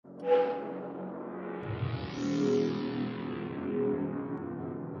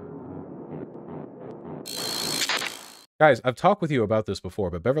Guys, I've talked with you about this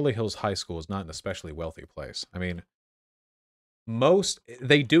before, but Beverly Hills High School is not an especially wealthy place. I mean,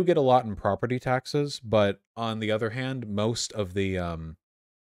 they do get a lot in property taxes, but on the other hand, most of the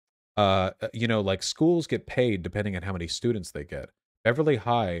like schools get paid depending on how many students they get. Beverly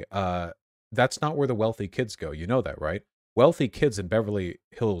High, that's not where the wealthy kids go. You know that, right? Wealthy kids in Beverly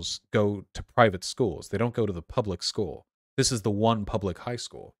Hills go to private schools. They don't go to the public school. This is the one public high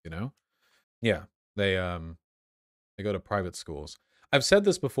school, you know? Yeah. They go to private schools. I've said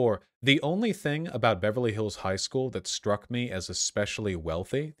this before. The only thing about Beverly Hills High School that struck me as especially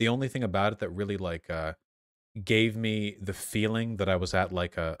wealthy, the only thing about it that really gave me the feeling that I was at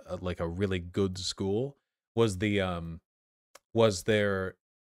like a really good school was was their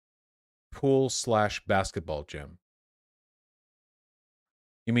pool slash basketball gym.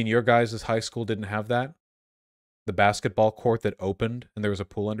 You mean your guys' high school didn't have that? The basketball court that opened and there was a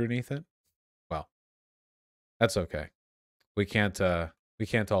pool underneath it? Well, that's okay. We can't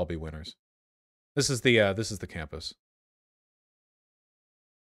all be winners. This is the campus.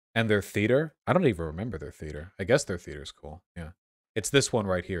 And their theater? I don't even remember their theater. I guess their theater's cool. Yeah. It's this one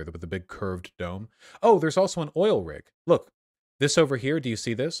right here with the big curved dome. Oh, there's also an oil rig. Look, this over here, do you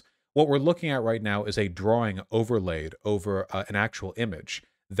see this? What we're looking at right now is a drawing overlaid over an actual image.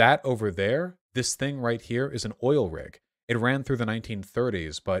 That over there, this thing right here is an oil rig. It ran through the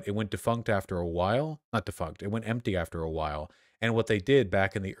 1930s, but it went defunct after a while. Not defunct, it went empty after a while. And what they did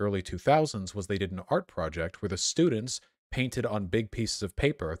back in the early 2000s was they did an art project where the students painted on big pieces of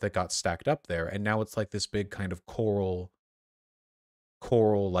paper that got stacked up there, and now it's like this big kind of coral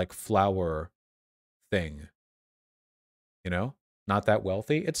like flower thing. You know? Not that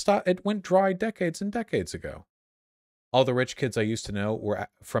wealthy. It went dry decades and decades ago. All the rich kids I used to know were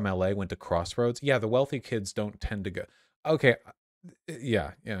from LA, went to Crossroads. Yeah, the wealthy kids don't tend to go. Okay,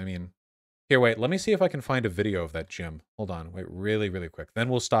 yeah, I mean, here, wait, let me see if I can find a video of that gym. Hold on, wait, really, really quick. Then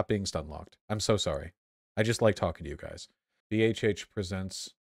we'll stop being stun locked. I'm so sorry. I just like talking to you guys. BHH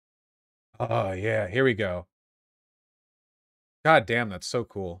presents. Oh, yeah, here we go. God damn, that's so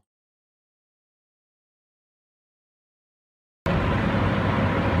cool.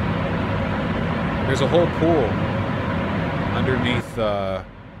 There's a whole pool underneath,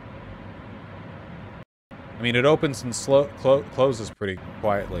 I mean, it opens and closes pretty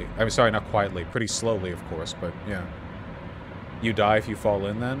quietly. I'm sorry, not quietly, pretty slowly, of course, but yeah. You die if you fall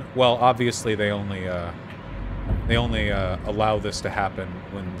in then? Well, obviously they only allow this to happen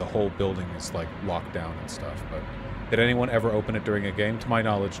when the whole building is, like, locked down and stuff, but did anyone ever open it during a game? To my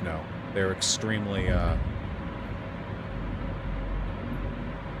knowledge, no. They're extremely,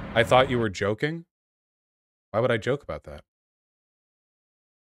 I thought you were joking? Why would I joke about that?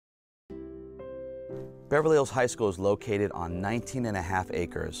 Beverly Hills High School is located on 19.5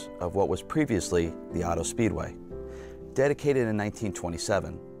 acres of what was previously the Auto Speedway. Dedicated in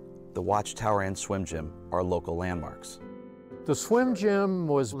 1927, the Watchtower and Swim Gym are local landmarks. The swim gym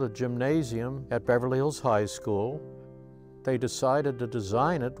was the gymnasium at Beverly Hills High School. They decided to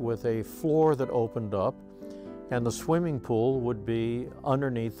design it with a floor that opened up, and the swimming pool would be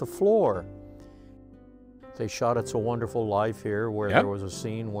underneath the floor. They shot It's a Wonderful Life here, where there was a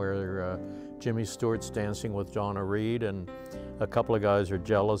scene where Jimmy Stewart's dancing with Donna Reed, and a couple of guys are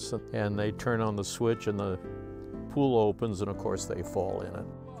jealous, and they turn on the switch, and the pool opens, and of course they fall in it.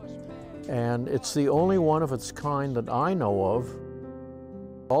 And it's the only one of its kind that I know of.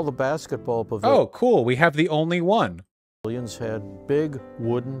 All the basketball pavilions. Oh, cool. We have the only one. Had big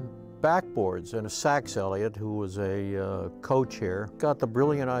wooden backboards, and Sax Elliott, who was a coach here, got the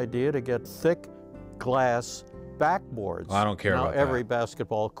brilliant idea to get thick glass backboards. I don't care about that. Now every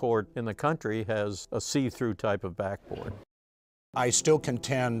basketball court in the country has a see-through type of backboard. I still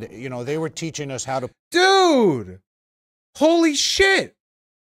contend, you know, they were teaching us how to... Dude! Holy shit!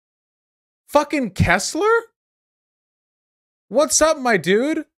 Fucking Kessler? What's up, my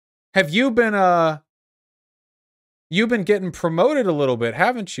dude? Have you been, you've been getting promoted a little bit,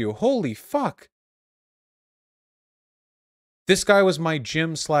 haven't you? Holy fuck. This guy was my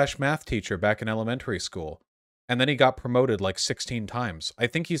gym slash math teacher back in elementary school. And then he got promoted like 16 times. I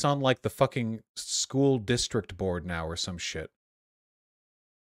think he's on like the fucking school district board now or some shit.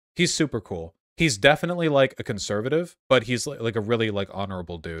 He's super cool. He's definitely like a conservative, but he's like a really like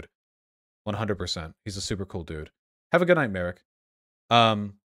honorable dude. 100%. He's a super cool dude. Have a good night, Merrick. I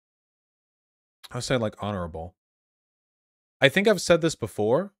was saying like honorable. I think I've said this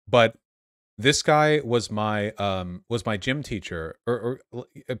before, but this guy was my gym teacher, or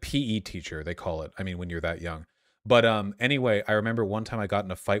a PE teacher, they call it. I mean, when you're that young. But anyway, I remember one time I got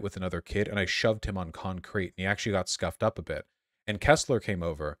in a fight with another kid, and I shoved him on concrete, and he actually got scuffed up a bit. And Kessler came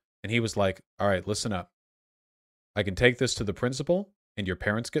over, and he was like, all right, listen up. I can take this to the principal and your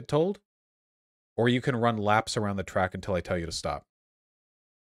parents get told, or you can run laps around the track until I tell you to stop.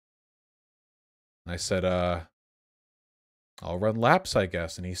 And I said, I'll run laps, I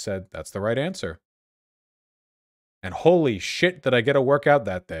guess. And he said, that's the right answer. And holy shit, did I get a workout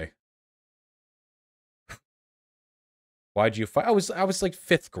that day. Why'd you fight? I was like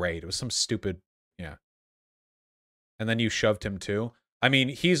 5th grade. It was some stupid, yeah. And then you shoved him too. I mean,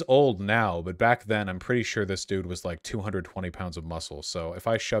 he's old now, but back then, I'm pretty sure this dude was like 220 pounds of muscle. So if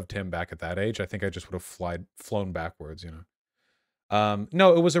I shoved him back at that age, I think I just would have flown backwards, you know.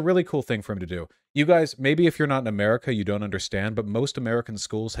 No, it was a really cool thing for him to do. You guys, maybe if you're not in America, you don't understand, but most American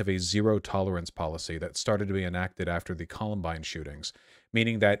schools have a zero tolerance policy that started to be enacted after the Columbine shootings,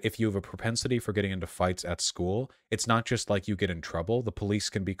 meaning that if you have a propensity for getting into fights at school, it's not just like you get in trouble. The police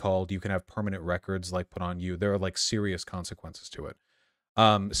can be called. You can have permanent records like put on you. There are like serious consequences to it.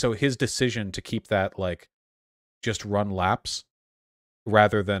 So his decision to keep that like just run laps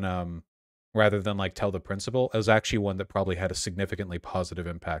rather than like tell the principal is actually one that probably had a significantly positive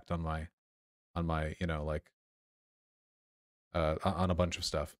impact on my you know, like on a bunch of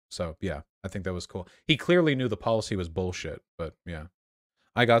stuff. So yeah, I think that was cool. He clearly knew the policy was bullshit, but yeah.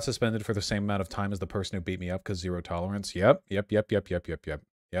 I got suspended for the same amount of time as the person who beat me up because zero tolerance. Yep.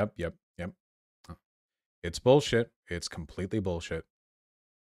 It's bullshit. It's completely bullshit.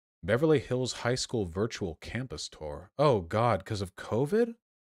 Beverly Hills High School virtual campus tour. Oh God, because of COVID?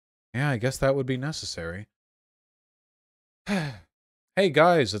 Yeah, I guess that would be necessary. Hey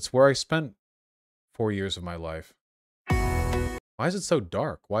guys, it's where I spent 4 years of my life. Why is it so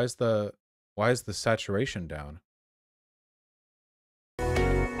dark? Why is the saturation down?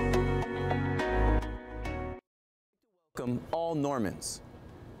 Welcome all Normans.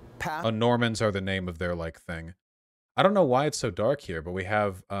 Oh, Normans are the name of their like thing. I don't know why it's so dark here, but we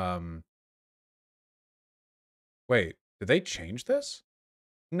have wait, did they change this?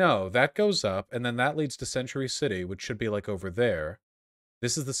 No, that goes up, and then that leads to Century City, which should be like over there.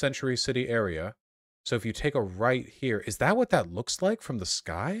 This is the Century City area. So if you take a right here, is that what that looks like from the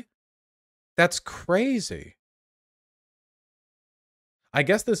sky? That's crazy. I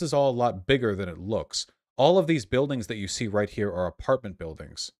guess this is all a lot bigger than it looks. All of these buildings that you see right here are apartment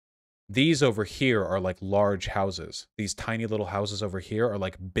buildings. These over here are like large houses. These tiny little houses over here are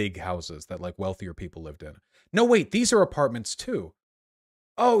like big houses that like wealthier people lived in. No, wait, these are apartments too.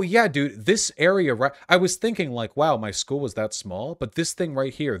 Oh, yeah, dude, this area, right? I was thinking like, wow, my school was that small, but this thing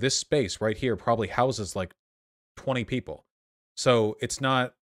right here, this space right here probably houses like 20 people. So it's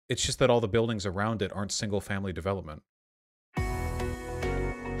not, it's just that all the buildings around it aren't single family development.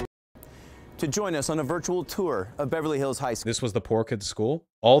 To join us on a virtual tour of Beverly Hills High School. This was the poor kids' school.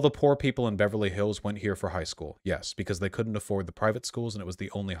 All the poor people in Beverly Hills went here for high school. Yes, because they couldn't afford the private schools and it was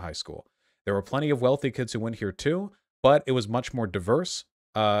the only high school. There were plenty of wealthy kids who went here too, but it was much more diverse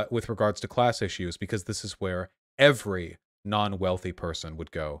with regards to class issues because this is where every non-wealthy person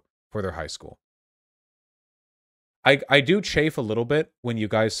would go for their high school. I do chafe a little bit when you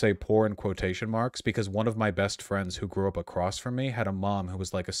guys say poor in quotation marks because one of my best friends who grew up across from me had a mom who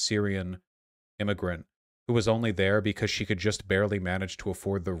was like a Syrian immigrant who was only there because she could just barely manage to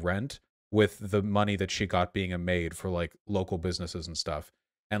afford the rent with the money that she got being a maid for like local businesses and stuff.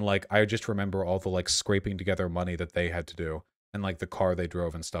 And like I just remember all the like scraping together money that they had to do and like the car they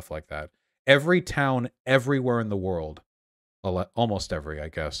drove and stuff like that. Every town everywhere in the world, well, almost every, I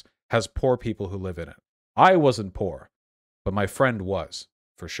guess, has poor people who live in it. I wasn't poor, but my friend was,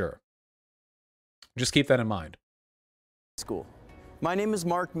 for sure. Just keep that in mind. School. My name is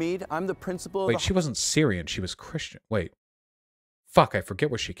Mark Mead. I'm the principal of Wait, she wasn't Syrian. She was Christian. Wait. Fuck, I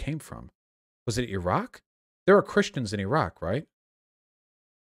forget where she came from. Was it Iraq? There are Christians in Iraq, right?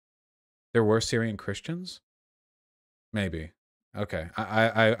 There were Syrian Christians? Maybe. Okay.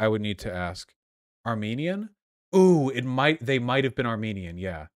 I would need to ask. Armenian? Ooh, they might have been Armenian,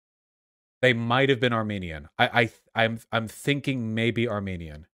 yeah. They might have been Armenian. I'm thinking maybe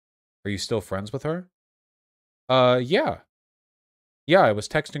Armenian. Are you still friends with her? Yeah. Yeah, I was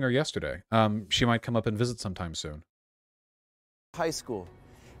texting her yesterday. She might come up and visit sometime soon. High school.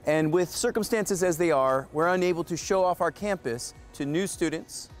 And with circumstances as they are, we're unable to show off our campus to new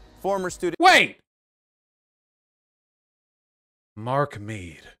students, former students. Wait! Mark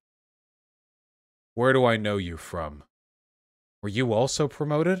Mead. Where do I know you from? Were you also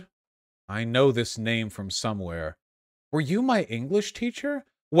promoted? I know this name from somewhere. Were you my English teacher?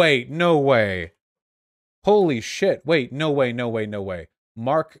 Wait, no way. Holy shit. Wait, no way, no way, no way.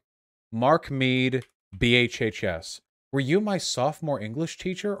 Mark Mead, BHHS. Were you my sophomore English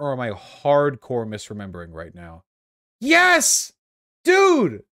teacher, or am I hardcore misremembering right now? Yes!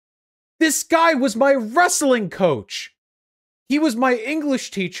 Dude! This guy was my wrestling coach. He was my English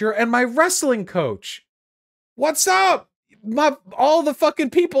teacher and my wrestling coach. What's up? All the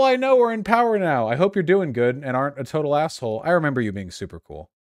fucking people I know are in power now. I hope you're doing good and aren't a total asshole. I remember you being super cool.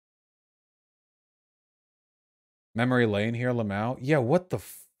 Memory lane here, Lamau. Yeah, what the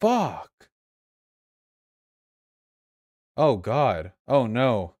fuck? Oh, God. Oh,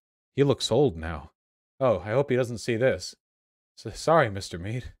 no. He looks old now. Oh, I hope he doesn't see this. So, sorry, Mr.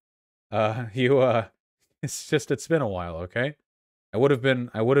 Mead. It's been a while, okay? It would have been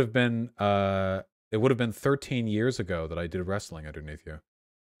 13 years ago that I did wrestling underneath you.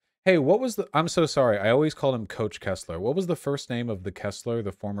 Hey, what was I'm so sorry. I always called him Coach Kessler. What was the first name of the Kessler,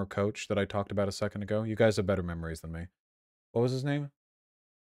 the former coach that I talked about a second ago? You guys have better memories than me. What was his name?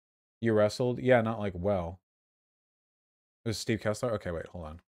 You wrestled? Yeah, not like well. It was Steve Kessler? Okay, wait, hold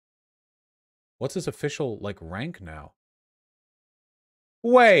on. What's his official, like, rank now?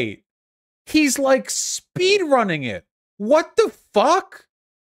 Wait! He's, like, speedrunning it! What the fuck?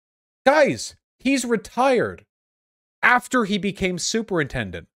 Guys, he's retired after he became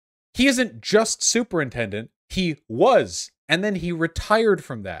superintendent. He isn't just superintendent, he was, and then he retired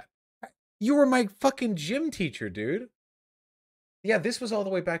from that. You were my fucking gym teacher, dude. Yeah, this was all the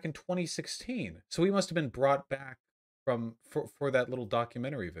way back in 2016. So he must have been brought back for that little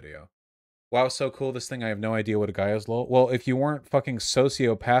documentary video. Wow, so cool, this thing, I have no idea what a guy is, lol. Well, if you weren't fucking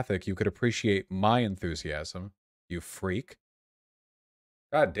sociopathic, you could appreciate my enthusiasm, you freak.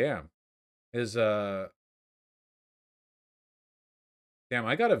 God damn. Damn,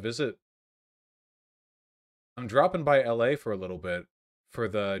 I gotta visit. I'm dropping by LA for a little bit for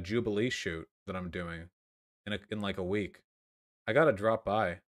the Jubilee shoot that I'm doing in like a week. I gotta drop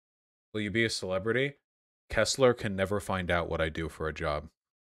by. Will you be a celebrity? Kessler can never find out what I do for a job.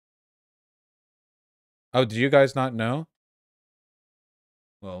 Oh, did you guys not know?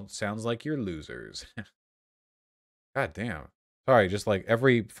 Well, sounds like you're losers. God damn. Sorry, just like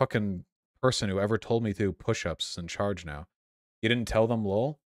every fucking person who ever told me to do push-ups is in charge now. You didn't tell them,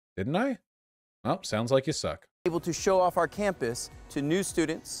 lol? Didn't I? Well, sounds like you suck. Able to show off our campus to new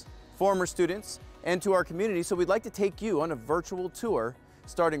students, former students, and to our community, so we'd like to take you on a virtual tour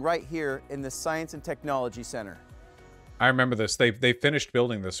starting right here in the Science and Technology Center. I remember this. They finished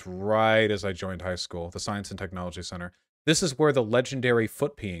building this right as I joined high school, the Science and Technology Center. This is where the legendary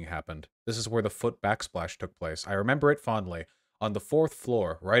foot peeing happened. This is where the foot backsplash took place. I remember it fondly. On the 4th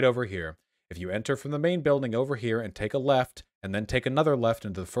floor, right over here. If you enter from the main building over here and take a left, and then take another left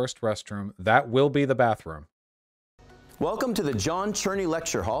into the first restroom, that will be the bathroom. Welcome to the John Cherney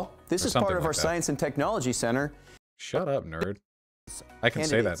Lecture Hall. This is part of our Science and Technology Center. Shut up, nerd. I can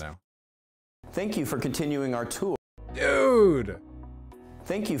say that now. Thank you for continuing our tour. Dude!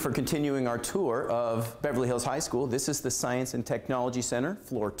 Thank you for continuing our tour of Beverly Hills High School. This is the Science and Technology Center,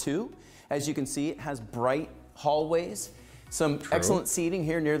 floor 2. As you can see, it has bright hallways, some excellent seating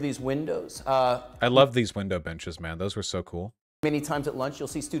here near these windows. I love these window benches, man. Those were so cool. Many times at lunch, you'll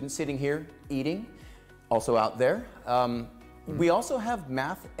see students sitting here eating, also out there. We also have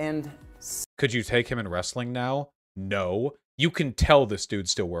math and... Could you take him in wrestling now? No. You can tell this dude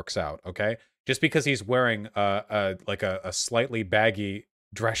still works out, okay? Just because he's wearing like a slightly baggy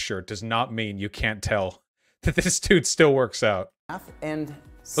dress shirt does not mean you can't tell that this dude still works out. Math and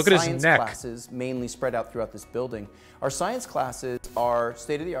look at his neck. Classes mainly spread out throughout this building. Our science classes are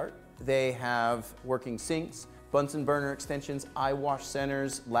state-of-the-art. They have working sinks, Bunsen burner extensions, eye wash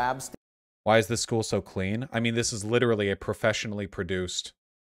centers, labs. Why is this school so clean? I mean, this is literally a professionally produced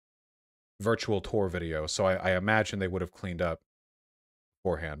virtual tour video, so I imagine they would have cleaned up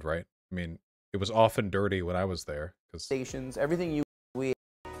beforehand, right? I mean, it was often dirty when I was there. Stations, everything you...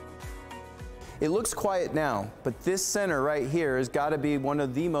 It looks quiet now, but this center right here has got to be one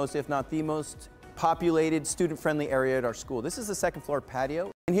of the most, if not the most, populated, student-friendly area at our school. This is the 2nd floor patio,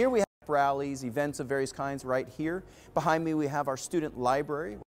 and here we have rallies, events of various kinds right here. Behind me we have our student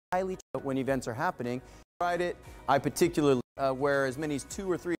library. Highly when events are happening. Tried it. I particularly wear as many as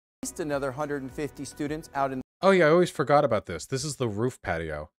 2 or 3, at least another 150 students out in... Oh yeah, I always forgot about this. This is the roof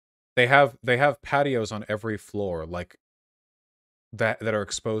patio. They have patios on every floor, like that are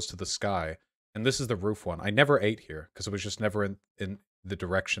exposed to the sky. And this is the roof one. I never ate here because it was just never in the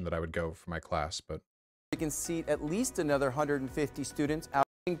direction that I would go for my class. But we can seat at least another 150 students out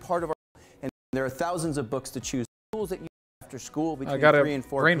being part of our, and there are thousands of books to choose. Schools that you after school between 3 and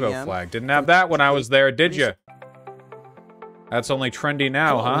 4 rainbow p.m. flag. Didn't have that when I was there, did you? That's only trendy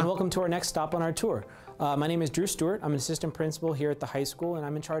now, Hello, huh? and welcome to our next stop on our tour. My name is Drew Stewart. I'm an assistant principal here at the high school, and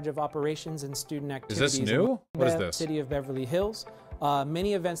I'm in charge of operations and student activities. Is this new? What is this? City of Beverly Hills.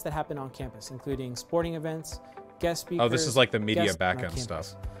 Many events that happen on campus, including sporting events, guest speakers. Oh, this is like the media backend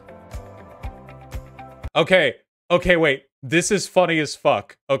stuff. Okay, okay, wait. This is funny as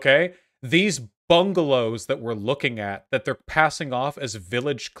fuck, okay? These bungalows that we're looking at, that they're passing off as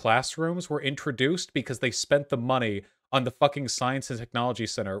village classrooms, were introduced because they spent the money on the fucking Science and Technology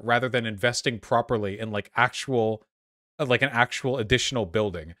Center rather than investing properly in, like, actual, like, an actual additional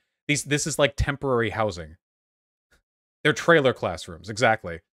building. This is, like, temporary housing. They're trailer classrooms,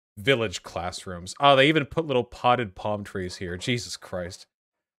 exactly. Village classrooms. Oh, they even put little potted palm trees here. Jesus Christ.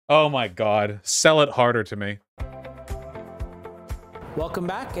 Oh my god. Sell it harder to me. Welcome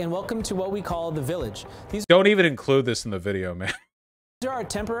back, and welcome to what we call the Village. These Don't even include this in the video, man. are our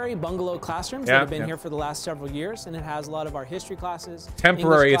temporary bungalow classrooms that have been here for the last several years, and it has a lot of our history classes.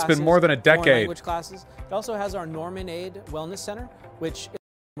 Temporary, English it's been classes, more than a foreign decade. language classes. It also has our Norman Aid Wellness Center, which is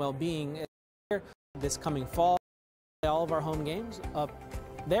well-being here this coming fall. All of our home games. Up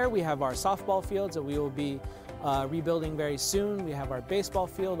there we have our softball fields that we will be rebuilding very soon. We have our baseball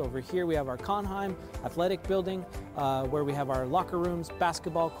field. Over here we have our Conheim athletic building where we have our locker rooms,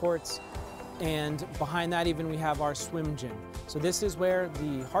 basketball courts, and behind that even we have our swim gym. So this is where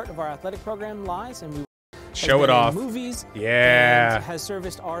the heart of our athletic program lies, and we show it off. Movies, yeah, and has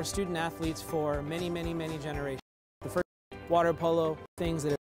serviced our student athletes for many, many, many generations. The first water polo things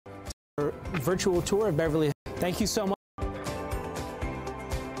that are virtual tour of Beverly. Thank you so much.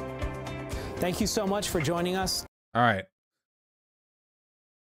 Thank you so much for joining us. All right.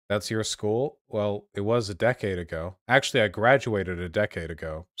 That's your school? Well, it was a decade ago. Actually, I graduated a decade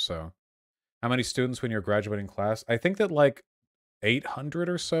ago, so. How many students when you're graduating class? I think that like 800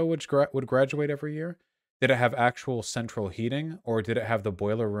 or so would graduate every year. Did it have actual central heating, or did it have the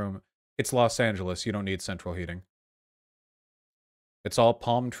boiler room? It's Los Angeles. You don't need central heating. It's all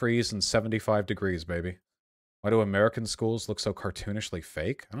palm trees and 75 degrees, baby. Why do American schools look so cartoonishly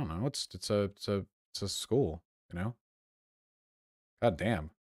fake? I don't know. It's a school, you know? God damn.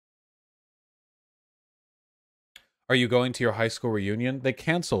 Are you going to your high school reunion? They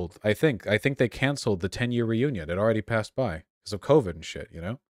canceled, I think. I think they canceled the 10-year reunion. It already passed by because of COVID and shit, you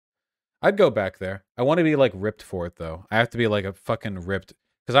know? I'd go back there. I want to be, like, ripped for it, though. I have to be, like, a fucking ripped...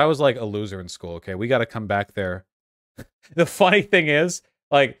 Because I was, like, a loser in school, okay? We got to come back there. The funny thing is,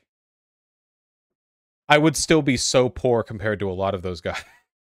 like... I would still be so poor compared to a lot of those guys.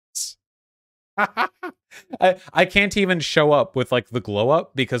 I can't even show up with, like, the glow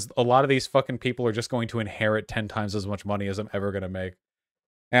up because a lot of these fucking people are just going to inherit 10 times as much money as I'm ever going to make.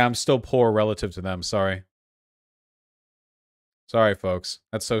 And I'm still poor relative to them. Sorry. Sorry, folks.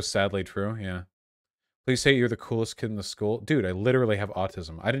 That's so sadly true. Yeah. Please say you're the coolest kid in the school. Dude, I literally have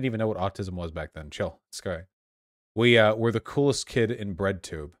autism. I didn't even know what autism was back then. Chill. It's okay. We're the coolest kid in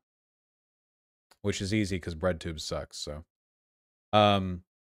BreadTube. Which is easy because BreadTube sucks, so.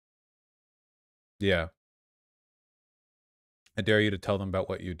 Yeah. I dare you to tell them about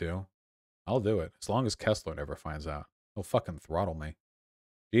what you do. I'll do it. As long as Kessler never finds out. He'll fucking throttle me.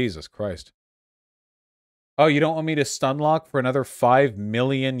 Jesus Christ. Oh, you don't want me to stunlock for another 5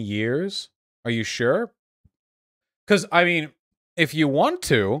 million years? Are you sure? Because, I mean, if you want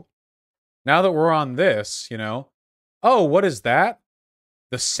to, now that we're on this, you know. Oh, what is that?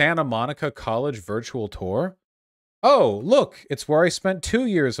 The Santa Monica College virtual tour? Oh, look, it's where I spent 2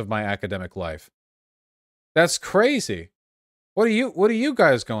 years of my academic life. That's crazy. What are you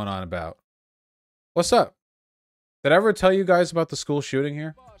guys going on about? What's up? Did I ever tell you guys about the school shooting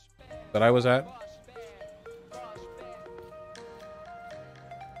here that I was at?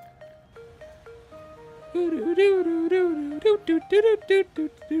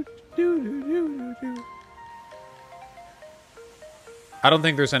 I don't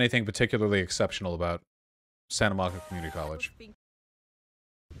think there's anything particularly exceptional about Santa Monica Community College.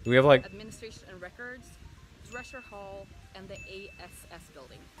 Do we have, like... Administration and Records, Drescher Hall, and the ASS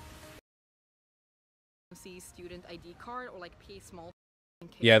building. See student ID card or like pay small.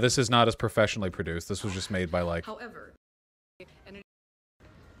 Yeah, this is not as professionally produced. This was just made by, like... However, and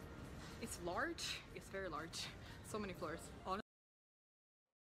it's large. It's very large. So many floors.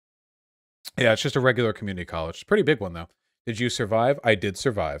 Yeah, it's just a regular community college. It's a pretty big one, though. Did you survive? I did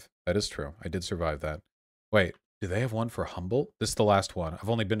survive. That is true. I did survive that. Wait, do they have one for Humboldt? This is the last one. I've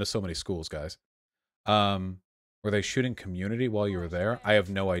only been to so many schools, guys. Were they shooting community while you were there? I have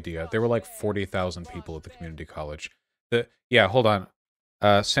no idea. There were like 40,000 people at the community college. Yeah, hold on.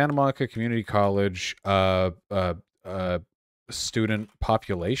 Santa Monica Community College, student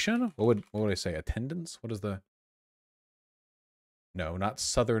population? What would I say? Attendance? What is the... No, not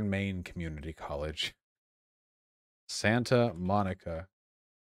Southern Maine Community College. Santa Monica.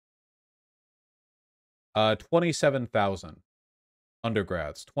 27,000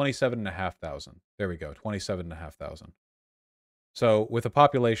 undergrads. 27,500. There we go. 27,500. So with a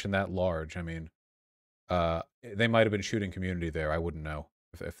population that large, I mean, They might have been shooting community there. I wouldn't know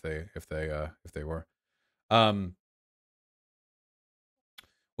if they were.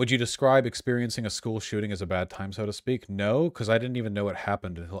 Would you describe experiencing a school shooting as a bad time, so to speak? No, because I didn't even know it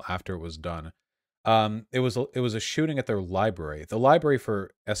happened until after it was done. It was a shooting at their library. The library for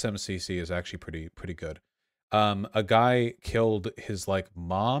SMCC is actually pretty good. A guy killed his like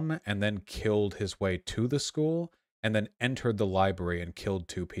mom and then killed his way to the school and then entered the library and killed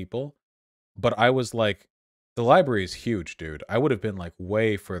 2 people. But I was like, the library is huge, dude. I would have been like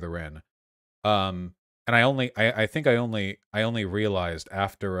way further in. And I think I only realized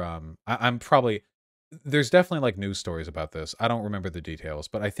after I'm probably, there's definitely like news stories about this. I don't remember the details,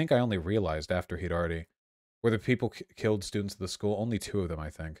 but I think I only realized after he'd already, were the people killed students of the school? Only 2 of them, I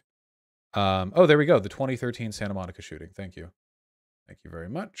think. Oh, there we go. The 2013 Santa Monica shooting. Thank you. Thank you very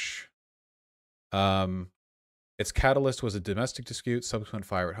much. Its catalyst was a domestic dispute, subsequent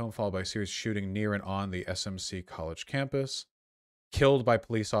fire at home, followed by a serious shooting near and on the SMC college campus. Killed by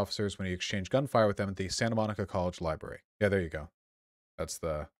police officers when he exchanged gunfire with them at the Santa Monica College Library. Yeah, there you go. That's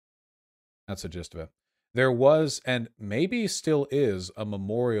the gist of it. There was, and maybe still is, a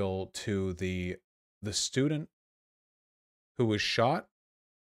memorial to the student who was shot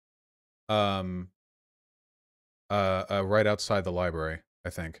right outside the library,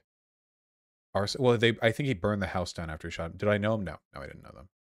 I think. Well, I think he burned the house down after he shot him. Did I know him? No, I didn't know them.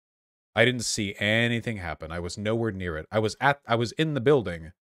 I didn't see anything happen. I was nowhere near it. I was in the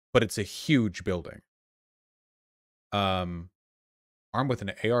building, but it's a huge building. Armed with an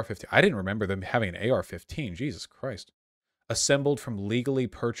AR-15. I didn't remember them having an AR-15. Jesus Christ. Assembled from legally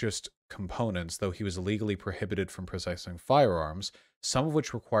purchased components, though he was legally prohibited from possessing firearms, some of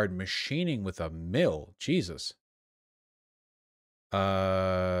which required machining with a mill. Jesus.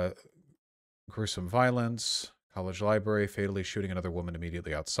 Gruesome violence. College library, fatally shooting another woman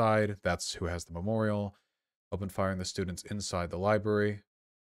immediately outside. That's who has the memorial. Opened fire on the students inside the library.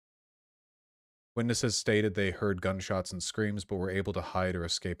 Witnesses stated they heard gunshots and screams, but were able to hide or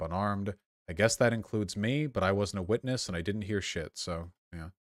escape unarmed. I guess that includes me, but I wasn't a witness and I didn't hear shit, so, yeah.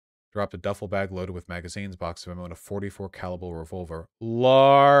 Dropped a duffel bag loaded with magazines, box of ammo, and a .44 caliber revolver.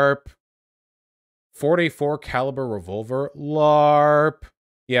 LARP! 44 caliber revolver? LARP!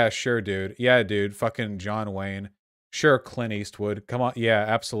 Yeah, sure, dude. Yeah, dude. Fucking John Wayne. Sure, Clint Eastwood. Come on. Yeah,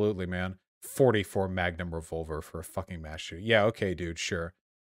 absolutely, man. 44 Magnum revolver for a fucking mass shooting. Yeah, okay, dude. Sure.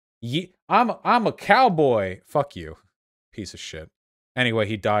 I'm a cowboy. Fuck you. Piece of shit. Anyway,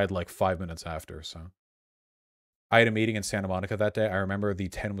 he died like 5 minutes after, so. I had a meeting in Santa Monica that day. I remember the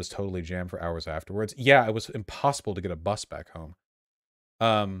 10 was totally jammed for hours afterwards. Yeah, it was impossible to get a bus back home.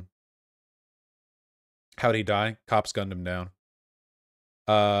 How'd he die? Cops gunned him down.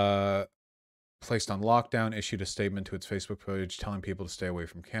 Placed on lockdown, issued a statement to its Facebook page telling people to stay away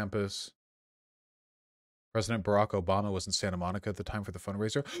from campus. President Barack Obama was in Santa Monica at the time for the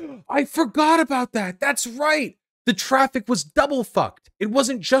fundraiser. I forgot about that. That's right. The traffic was double fucked. It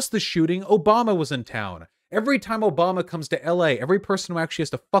wasn't just the shooting. Obama was in town. Every time Obama comes to LA, every person who actually has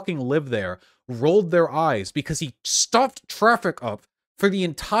to fucking live there rolled their eyes because he stuffed traffic up for the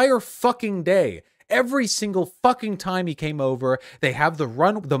entire fucking day. Every single fucking time he came over, they have the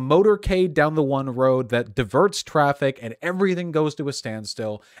motorcade down the one road that diverts traffic and everything goes to a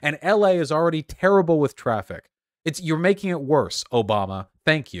standstill. And LA is already terrible with traffic. You're making it worse, Obama.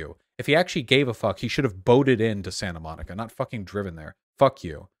 Thank you. If he actually gave a fuck, he should have boated into Santa Monica, not fucking driven there. Fuck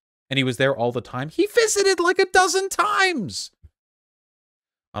you. And he was there all the time. He visited like a dozen times.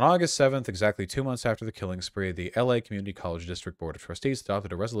 On August 7th, exactly 2 months after the killing spree, the LA Community College District Board of Trustees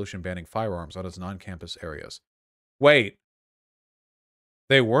adopted a resolution banning firearms on its non-campus areas. Wait.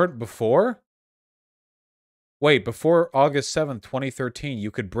 They weren't before? Wait, before August 7th, 2013,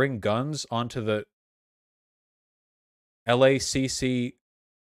 you could bring guns onto the LACC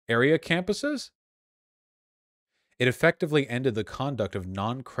area campuses? It effectively ended the conduct of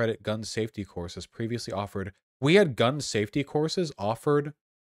non-credit gun safety courses previously offered. We had gun safety courses offered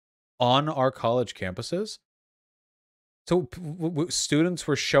on our college campuses. So students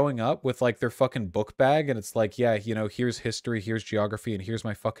were showing up with like their fucking book bag and it's like, yeah, you know, here's history, here's geography, and here's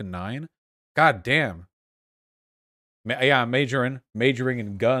my fucking 9. God damn. Yeah, I'm majoring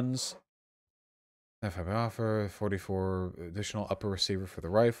in guns. FIB offer, 44 additional upper receiver for the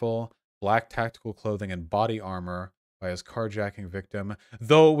rifle, black tactical clothing and body armor by his carjacking victim,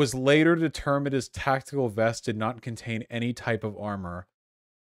 though it was later determined his tactical vest did not contain any type of armor.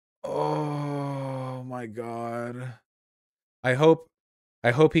 Oh my god. I hope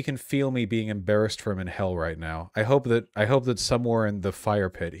he can feel me being embarrassed for him in hell right now. I hope that somewhere in the fire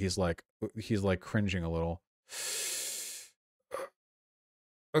pit he's like cringing a little.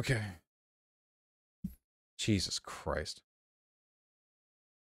 Okay. Jesus Christ.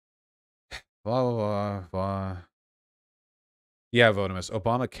 Blah, blah, blah, blah. Yeah, Votimus.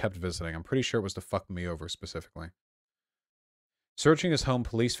 Obama kept visiting. I'm pretty sure it was to fuck me over specifically. Searching his home,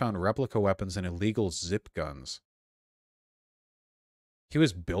 police found replica weapons and illegal zip guns. He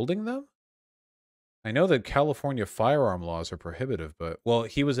was building them? I know that California firearm laws are prohibitive, but... Well,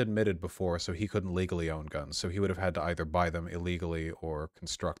 he was admitted before, so he couldn't legally own guns. So he would have had to either buy them illegally or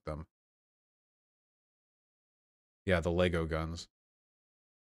construct them. Yeah, the Lego guns.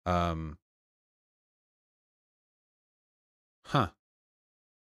 Huh.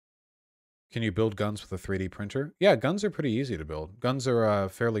 Can you build guns with a 3D printer? Yeah, guns are pretty easy to build. Guns are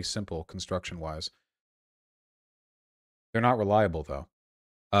fairly simple construction-wise. They're not reliable, though.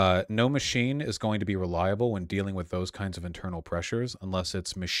 No machine is going to be reliable when dealing with those kinds of internal pressures unless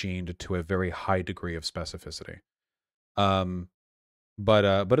it's machined to a very high degree of specificity.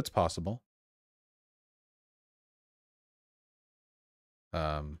 But it's possible.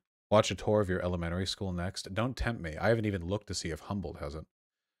 Watch a tour of your elementary school next. Don't tempt me. I haven't even looked to see if Humboldt has it.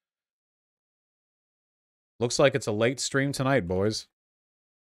 Looks like it's a late stream tonight, boys.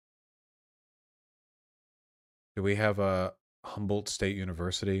 Do we have a Humboldt State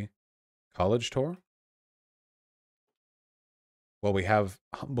University college tour? Well, we have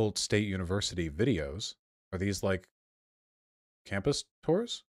Humboldt State University videos. Are these like campus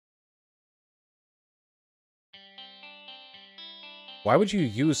tours? Why would you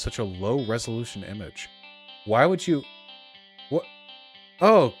use such a low resolution image? Why would you... What?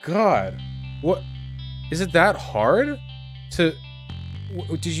 Oh, God. What? Is it that hard to...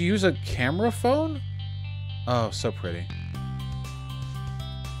 Did you use a camera phone? Oh, so pretty.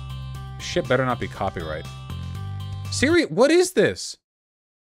 Shit better not be copyright. Siri, what is this?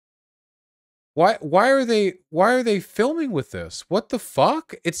 Why are they filming with this? What the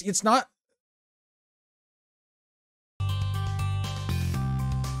fuck? It's not...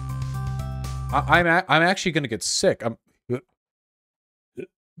 I'm actually gonna get sick. I'm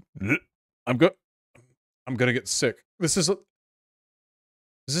gonna get sick. Is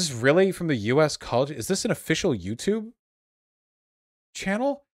this really from the U.S. college? Is this an official YouTube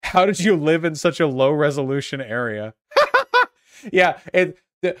channel? How did you live in such a low resolution area? Yeah,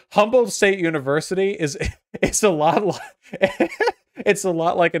 the Humboldt State University it's a lot like it's a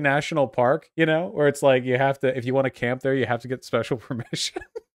lot like a national park, you know, where it's like you have to, if you want to camp there, you have to get special permission.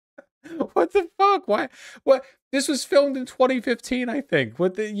 What the fuck? Why? What? This was filmed in 2015, I think.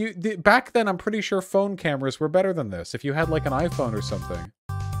 Back then, I'm pretty sure phone cameras were better than this. If you had like an iPhone or something.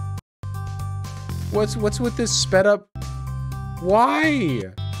 What's with this sped up? Why?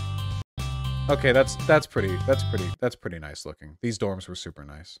 Okay, that's pretty nice looking. These dorms were super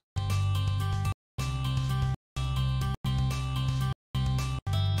nice.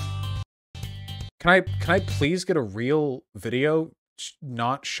 Can I please get a real video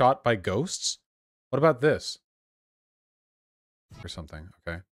not shot by ghosts? What about this? Or something,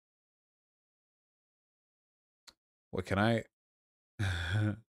 okay. What can I...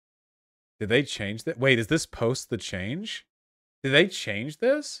 Did they change that? Wait, is this post the change? Did they change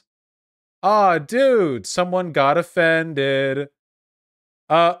this? Aw, dude, someone got offended.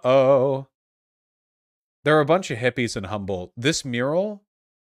 Uh-oh. There are a bunch of hippies in Humboldt. This mural?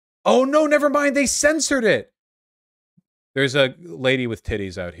 Oh, no, never mind. They censored it. There's a lady with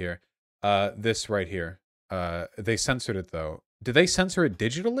titties out here. This right here. They censored it, though. Did they censor it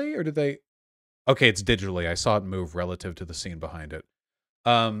digitally, or did they... Okay, it's digitally. I saw it move relative to the scene behind it.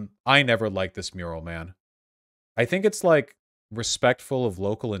 I never liked this mural, man. I think it's, like, respectful of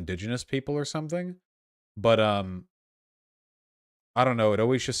local indigenous people or something. But, I don't know. It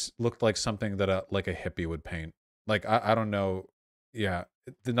always just looked like something that, like, a hippie would paint. Like, I don't know. Yeah.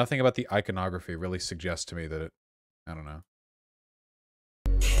 Nothing about the iconography really suggests to me that it... I don't know.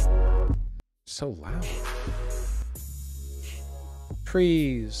 So loud.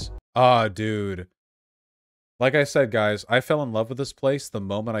 Trees. Ah, dude. Like I said, guys, I fell in love with this place the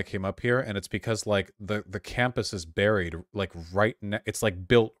moment I came up here, and it's because, like, the campus is buried, like, it's, like,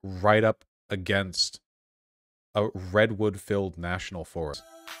 built right up against a redwood-filled national forest.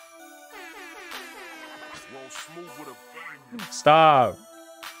 Stop.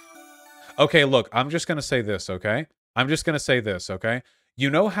 Okay, look, I'm just gonna say this, okay? I'm just gonna say this, okay? You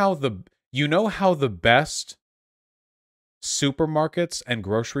know how the best supermarkets and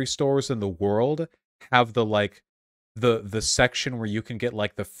grocery stores in the world have the, like, the section where you can get,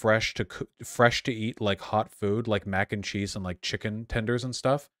 like, the fresh to eat, like, hot food, like mac and cheese and, like, chicken tenders and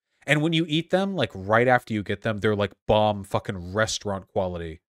stuff. And when you eat them, like, right after you get them, they're, like, bomb fucking restaurant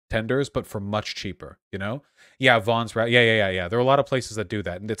quality tenders, but for much cheaper, you know? Yeah, Vaughn's, yeah. There are a lot of places that do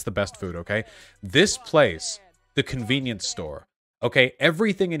that, and it's the best food, okay? This place, the convenience store, okay,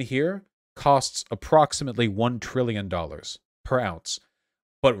 everything in here costs approximately $1 trillion per ounce.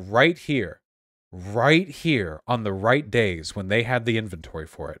 But right here, on the right days when they had the inventory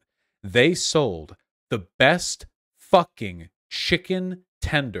for it, they sold the best fucking chicken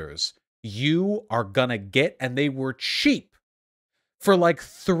tenders you are gonna get, and they were cheap. For like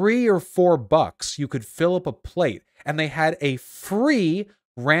 $3 or $4, you could fill up a plate, and they had a free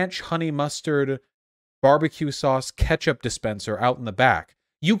ranch honey mustard barbecue sauce ketchup dispenser out in the back.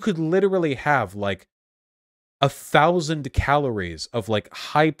 You could literally have like 1,000 calories of like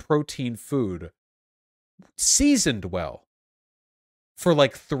high protein food seasoned well for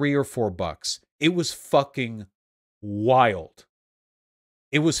like $3 or $4. It was fucking wild.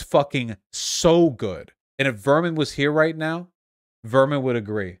 It was fucking so good. And if Vermin was here right now, Vermin would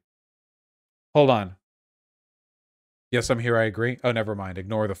agree. Hold on. Yes, I'm here. I agree. Oh, never mind.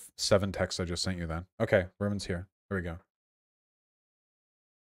 Ignore the 7 texts I just sent you then. Okay, Vermin's here. Here we go.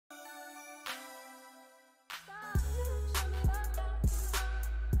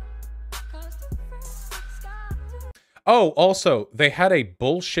 Oh, also, they had a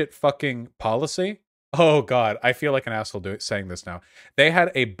bullshit fucking policy. Oh, God. I feel like an asshole saying this now. They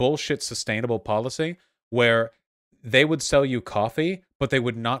had a bullshit sustainable policy where they would sell you coffee, but they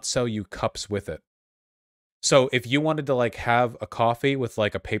would not sell you cups with it. So if you wanted to, like, have a coffee with,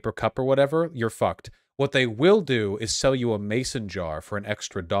 like, a paper cup or whatever, you're fucked. What they will do is sell you a mason jar for an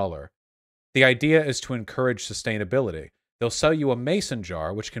extra $1. The idea is to encourage sustainability. They'll sell you a mason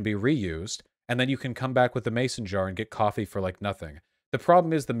jar, which can be reused, and then you can come back with the mason jar and get coffee for like nothing. The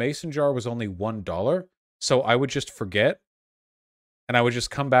problem is the mason jar was only $1, so I would just forget, and I would just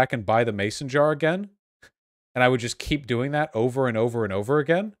come back and buy the mason jar again, and I would just keep doing that over and over and over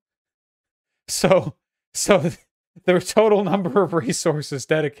again. So the total number of resources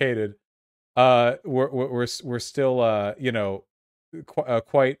dedicated we're still you know,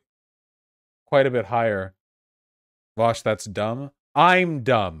 quite a bit higher. Vaush, that's dumb. I'm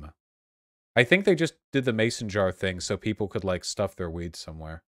dumb. I think they just did the mason jar thing so people could, like, stuff their weed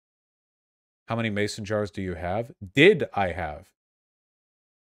somewhere. How many mason jars do you have? Did I have?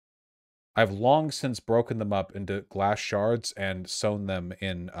 I've long since broken them up into glass shards and sown them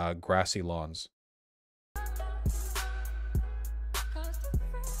in grassy lawns.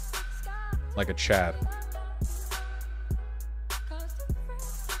 Like a Chad.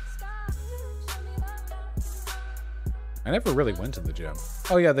 I never really went to the gym.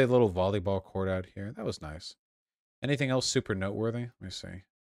 Oh yeah, they had a little volleyball court out here. That was nice. Anything else super noteworthy? Let me see.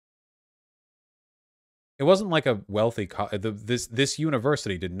 It wasn't like a wealthy this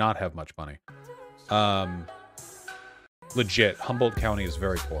university did not have much money. Legit, Humboldt County is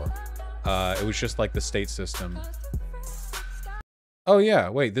very poor. It was just like the state system. Oh yeah,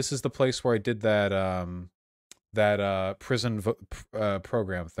 wait, this is the place where I did that prison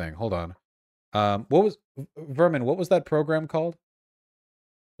program thing. Hold on. What was Vermin? What was that program called?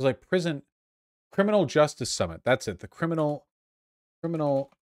 It was like Criminal Justice Summit. That's it. The Criminal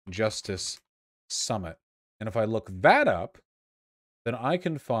Justice Summit. And if I look that up, then I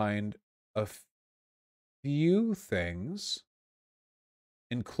can find a few things,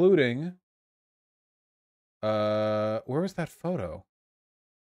 including where was that photo?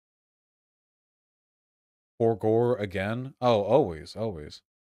 Gore again? Oh, always.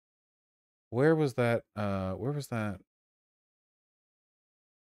 Where was that?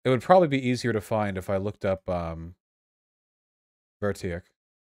 It would probably be easier to find if I looked up Vertiek.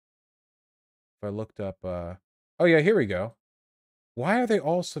 If I looked up oh yeah, here we go. Why are they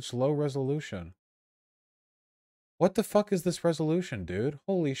all such low resolution? What the fuck is this resolution, dude?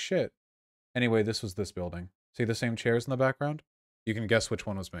 Holy shit. Anyway, this was this building. See the same chairs in the background? You can guess which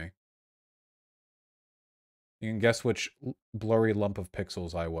one was me. You can guess which blurry lump of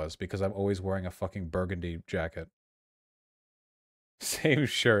pixels I was, because I'm always wearing a fucking burgundy jacket. Same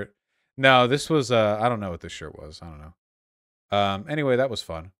shirt. No, this was, I don't know what this shirt was. I don't know. Anyway, that was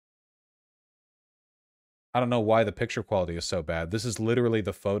fun. I don't know why the picture quality is so bad. This is literally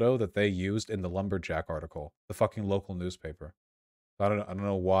the photo that they used in the Lumberjack article. The fucking local newspaper. I don't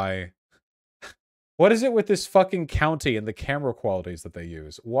know why. What is it with this fucking county and the camera qualities that they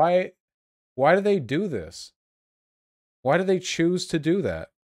use? Why do they do this? Why do they choose to do that?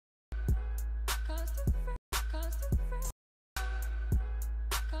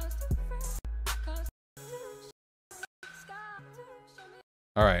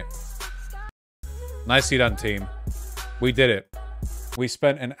 All right. Nicely done, team. We did it. We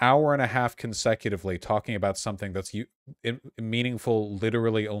spent an hour and a half consecutively talking about something that's meaningful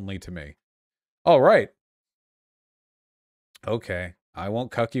literally only to me. All right. Okay. I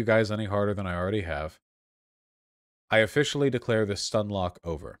won't cuck you guys any harder than I already have. I officially declare this stun lock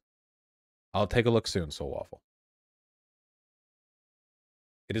over. I'll take a look soon, Soul Waffle.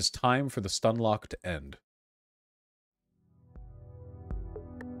 It is time for the stun lock to end.